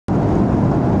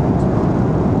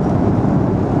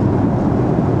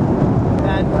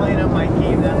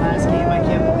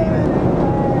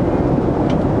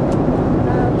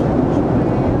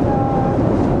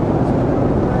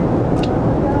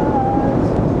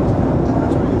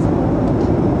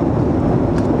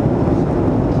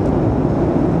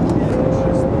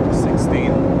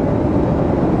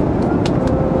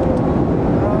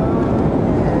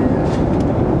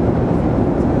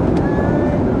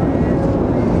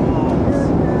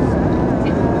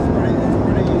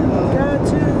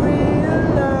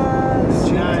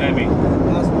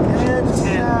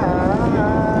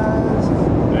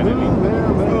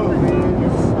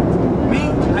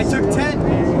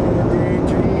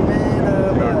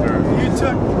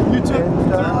took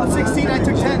 16, I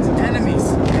took 10. Enemies.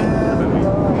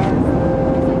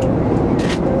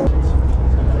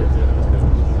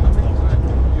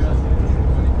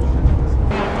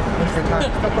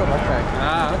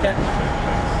 Ah, okay.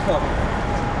 Cool.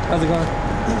 How's it going?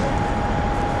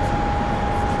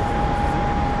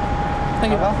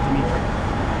 Thank you.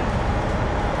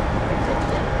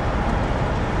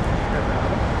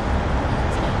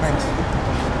 Thanks.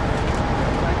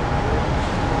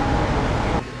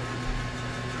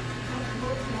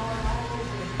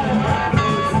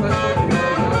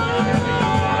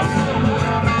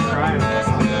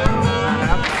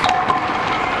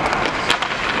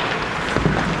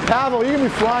 Pavol, you're going to be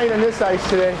flying on this ice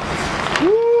today.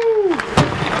 Woo!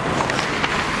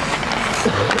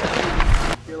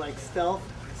 You're like stealth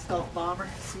bomber,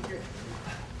 secret.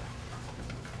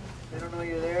 They don't know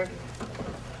you're there.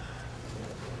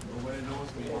 Nobody knows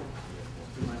me. Do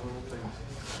my little things.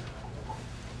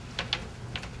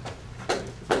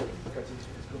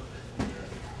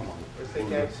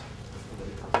 Guys.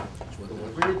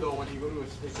 Weird though when you go to a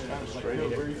station like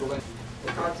where you go in.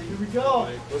 Here we go.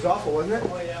 It was awful, wasn't it?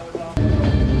 Oh yeah, it was awful.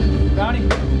 Brownie.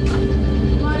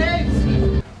 Come on, eggs.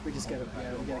 We just gotta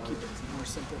keep it more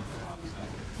simple.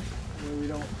 We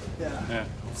don't. Yeah.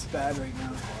 It's bad right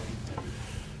now.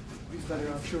 He's better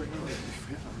off short handed.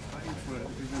 Fighting for it.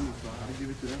 I give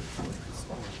it to them.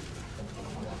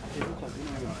 They look like they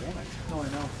don't even want it. No, I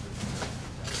know.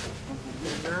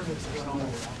 They're nervous.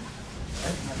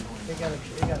 They gotta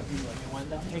be like one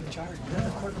down, take charge. They're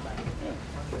the quarterback.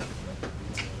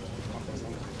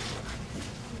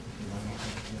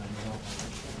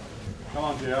 Come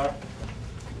on, JR.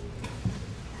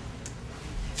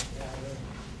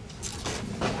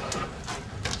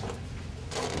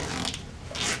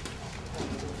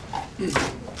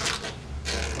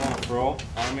 Come on, bro.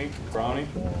 Army, Brownie.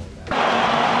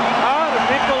 Oh, the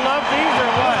people love these or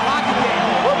what? Hockey game.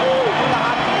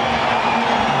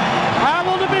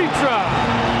 Pavol Demitra.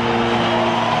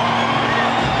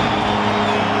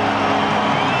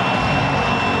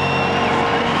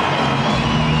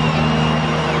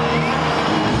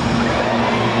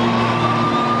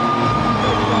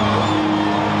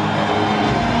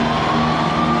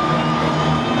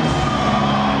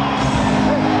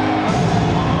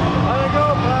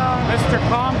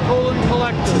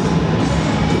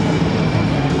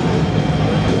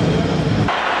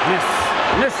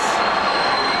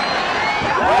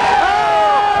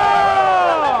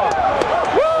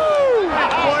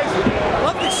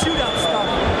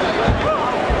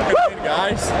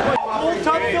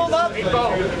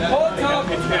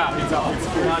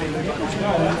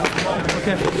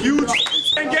 Okay. Huge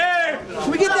game! Can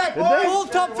we get that whole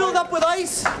tub filled up with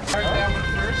ice?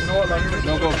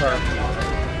 No go kart.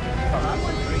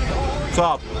 What's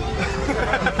up?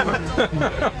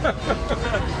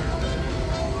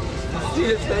 See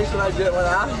his face when I did what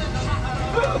I?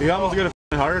 You almost get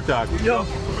a heart attack. Yo.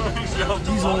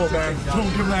 He's old, man. Don't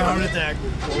give him that heart attack.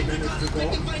 4 minutes to go.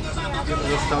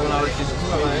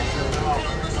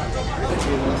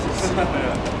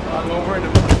 I'm over in the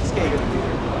skate.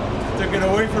 Took it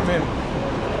away from him.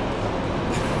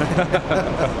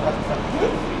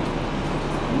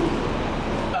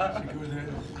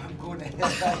 I'm going to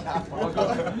hell.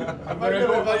 I'm gonna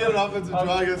go if I get an offensive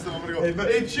draw against him. I'm gonna go.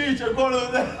 Hey, Cheech, I'm going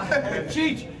over there.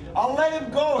 Cheech, I'll let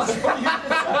him go.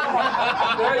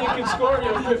 There you can score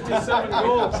your 57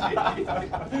 goals.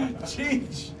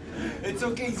 Cheech, it's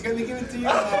okay. He's going to give it to you.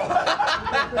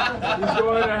 He's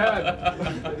going ahead.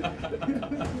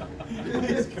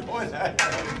 He's going ahead.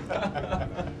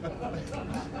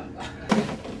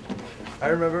 I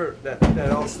remember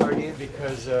that All-Star game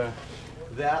because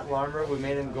that Larmer, we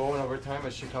made him go in overtime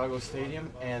at Chicago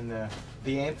Stadium, and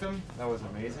the anthem, that was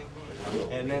amazing.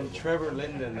 And then Trevor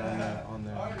Linden on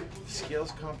the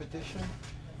skills competition,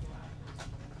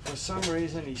 for some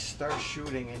reason he starts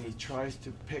shooting and he tries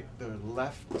to pick the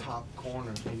left top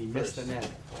corner and he missed the net.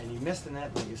 And he missed the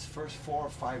net like his first 4 or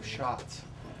 5 shots.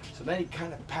 So then he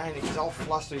kind of panicked, he's all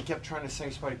flustered, he kept trying the same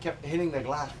spot, he kept hitting the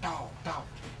glass, pow, pow.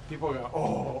 People go,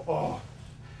 oh, oh.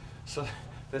 So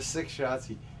the 6 shots,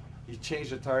 he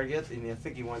changed the target, and I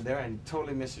think he went there and he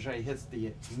totally missed the shot. He hits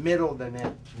the middle of the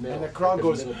net. And the crowd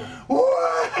goes,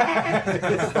 what?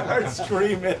 They start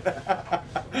screaming.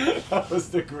 That was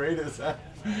the greatest.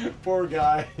 Poor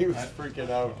guy, he was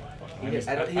freaking out.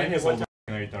 I missed all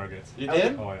 8 targets. You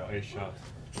did? Oh yeah, 8 shots.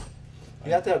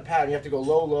 You have to have a pattern. You have to go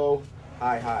low, low,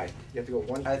 high, high. You have to go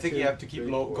 1, I think 2, you have to keep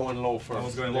 3, low, 4. going low first. I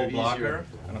was going low blocker,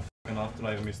 and I f***ing off till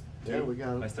I missed 2. There we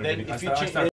go. I started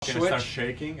start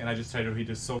shaking, and I just tried to hit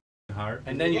it so hard.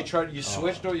 And then you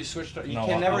switched or you switched. You No,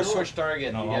 can never switch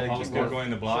target. No, you I gotta was keep going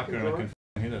the blocker, and I couldn't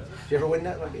hit made it. Did you ever win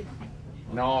that, Lucky?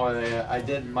 No, I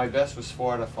did. My best was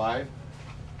 4 out of 5,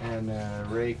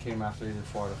 and Ray came after he did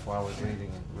 4 out of 4. I was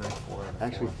leading Ray 4 out of 4.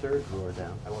 Actually, third we were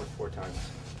down. I won it 4 times.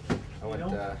 I went.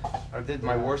 I did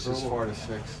my worst is 4 out of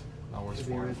 6. I was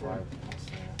 4 out of 5.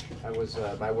 I was.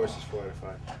 My worst is 4 out of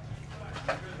 5.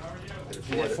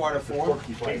 You did 4 out of 4?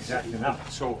 Exactly.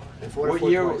 So, Four out of what four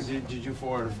year twice. did you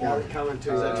 4 out of 4? Now coming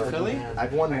to Is that in Philly?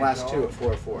 I've won the last 2 at 4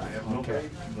 out of 4. Okay.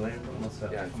 Yeah,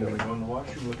 in Philly. Go in the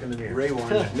washroom, look in the mirror. Ray won.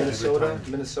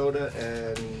 Minnesota,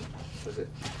 and was it?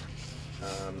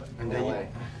 And then LA. you-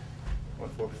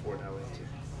 Went 4 for 4 in LA too.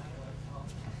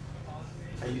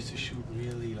 I used to shoot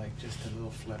really like just a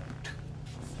little flip.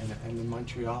 And in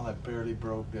Montreal, I barely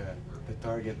broke the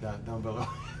target down below.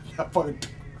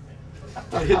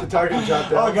 I hit the target and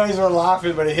dropped All out. guys were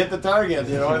laughing, but it hit the target.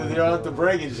 You know, you don't have to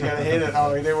break it; you just gotta hit it.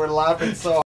 Oh, they were laughing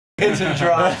so. Hits and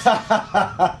drops.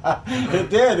 It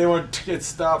did. It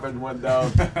stopped and went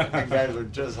down. The guys were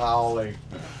just howling.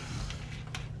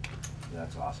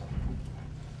 That's awesome.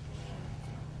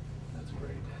 That's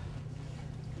great.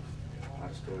 How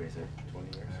much story is it?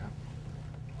 20 years?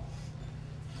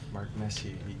 Mark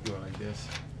Messier, he'd go like this.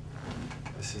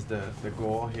 This is the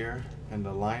goal here, and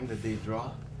the line that they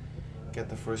draw. Get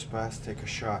the first pass, take a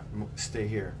shot, stay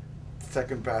here.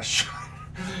 Second pass, shot.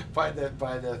 By the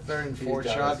third and fourth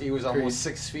shot, he was almost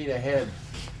 6 feet ahead,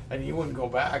 and he wouldn't go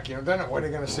back. You know, then what are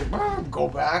they gonna say? Go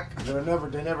back? They never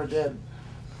did.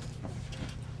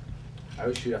 I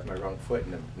would shoot off my wrong foot,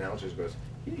 and the announcer goes,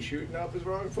 "He's shooting off his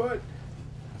wrong foot."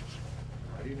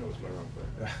 How do you know it's my wrong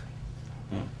foot?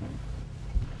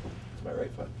 It's my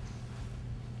right foot.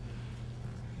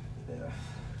 Yeah.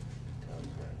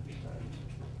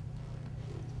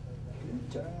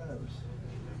 Good times.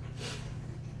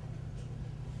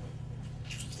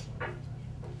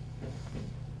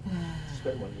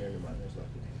 Spent 1 year in the minors,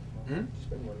 Lucky.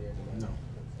 Spent 1 year in the minors. No.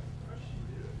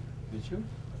 Did you?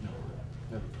 No.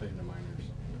 Never played in the minors.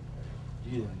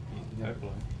 You didn't.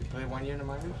 You played 1 year in the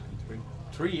minors?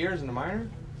 3 years in the minors?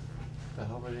 The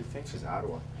hell were they thinking? This is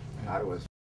Ottawa. Ottawa's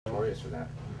notorious for that.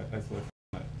 I played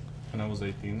when I was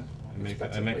 18.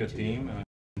 I make a team and I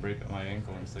break my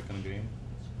ankle in second game.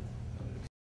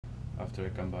 After I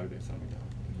come back, they sent me down.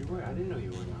 You were? I didn't know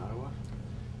you were in Ottawa.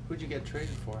 Who'd you get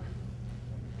traded for?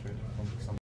 Traded from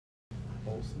some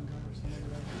Olsen guy or something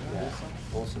like that.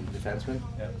 Yeah. Olsen, defenseman?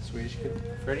 Yeah. Swedish kid?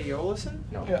 Freddie Olsen?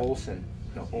 No, Yeah. Olsen.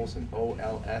 No, Olsen.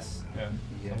 O-L-S. Yeah,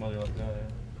 Yeah. somebody like that.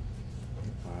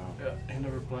 Yeah. Wow. Yeah, he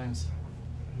never plays.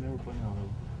 Never played Ottawa.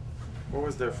 What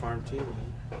was their farm team?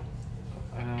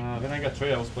 When I got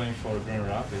traded, I was playing for Grand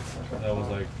Rapids. That was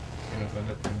like,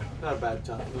 Not a bad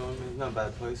time. No, I mean, not a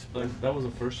bad place. But like that was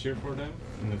the first year for them,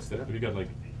 and we got like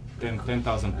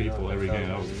 10,000 people every game.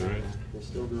 That was great. They're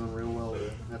still doing real well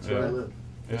there. That's Yeah. where I live.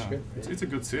 Yeah, it's a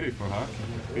good city for hockey.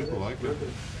 People like it.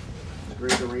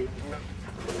 Great arena.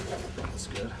 That's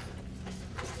good.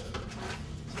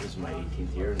 This is my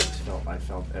 18th year, and I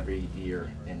felt every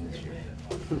year in this year.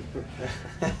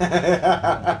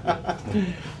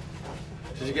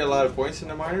 Did you get a lot of points in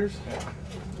the minors? Yeah.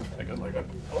 I got like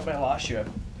last year.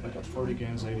 I got 40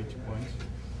 games, 82 points.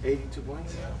 82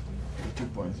 points? 2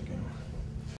 points a game.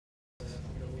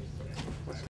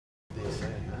 They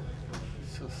say, huh?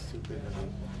 So stupid.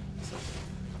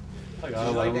 Like, Did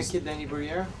you like that kid, Danny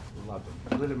Briere? Loved him.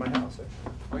 I lived in my house,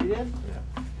 actually. Oh, you did? Yeah.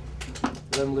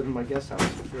 Let him live in my guest house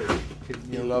for free.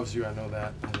 He loves you, I know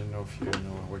that. I didn't know if you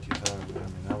know what you thought. I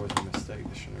mean, that was a mistake.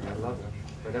 They shouldn't have I love him.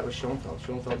 But that was Schoenfeld.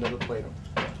 Schoenfeld never played him.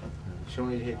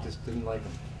 Schoenfeld just didn't like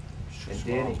him.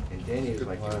 And Danny was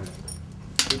like him.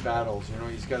 He battles, you know,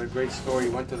 he's got a great story. He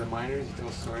went to the minors, he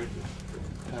tells a story.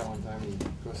 One time he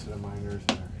goes to the minors,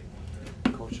 and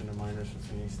they're coaching the minors for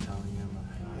Phoenix, telling him,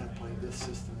 you gotta play this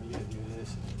system, you gotta do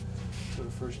this. So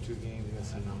the first 2 games, he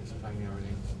said, no, he's playing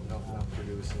everything, not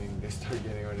producing. They start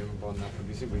getting on him about not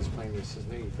producing, but he's playing this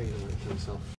system. He's thinking to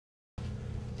himself,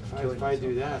 if I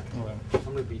do that, I'm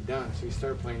gonna be done. So he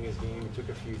started playing his game, he took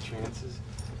a few chances.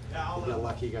 He got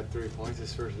lucky, he got 3 points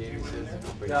his first game, he says,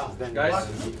 but he says, then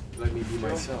let me be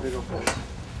myself.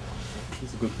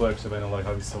 He's a good player, so I don't like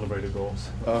how he celebrated goals.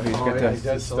 Oh, he's got that. He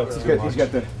does stuff He's too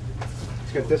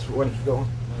got this one going.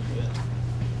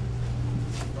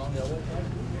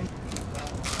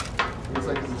 He's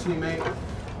like his teammate.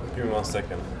 Give me 1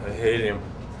 second. I hate him.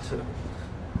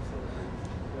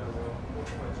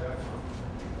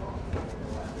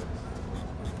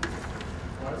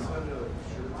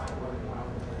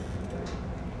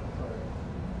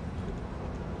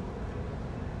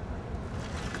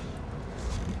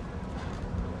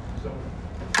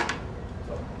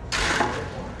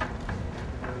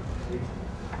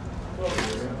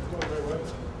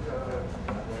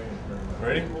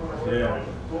 Ready? Yeah.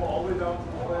 So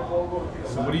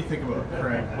what do you think about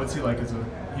Craig? What's he like as a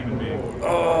human being?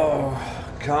 Oh,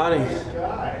 Connie.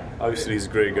 Obviously, he's a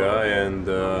great guy, and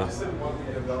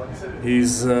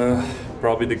he's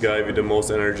probably the guy with the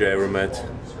most energy I ever met.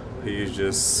 He's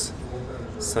just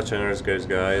such an energized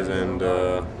guy, and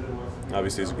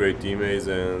obviously he's great teammates,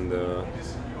 and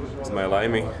he's my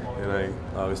limey, and I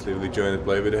obviously really enjoy to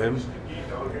play with him.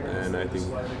 And I think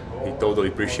he totally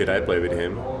appreciates I play with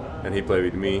him, and he play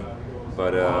with me.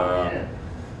 But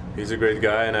he's a great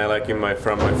guy, and I like him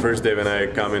from my first day when I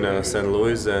come in St.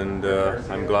 Louis, and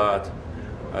I'm glad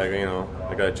I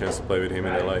got a chance to play with him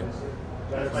in LA.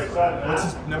 What's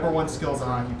his #1 skill as a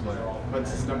hockey player?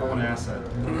 What's his #1 asset?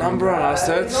 #1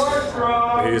 asset?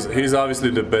 He's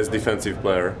obviously the best defensive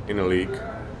player in the league.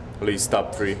 At least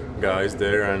top 3 guys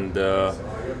there, and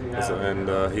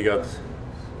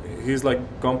he's like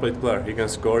complete player. He can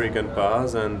score, he can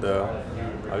pass, and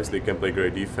obviously he can play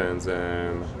great defense,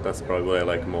 and that's probably what I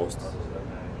like most.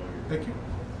 Thank you.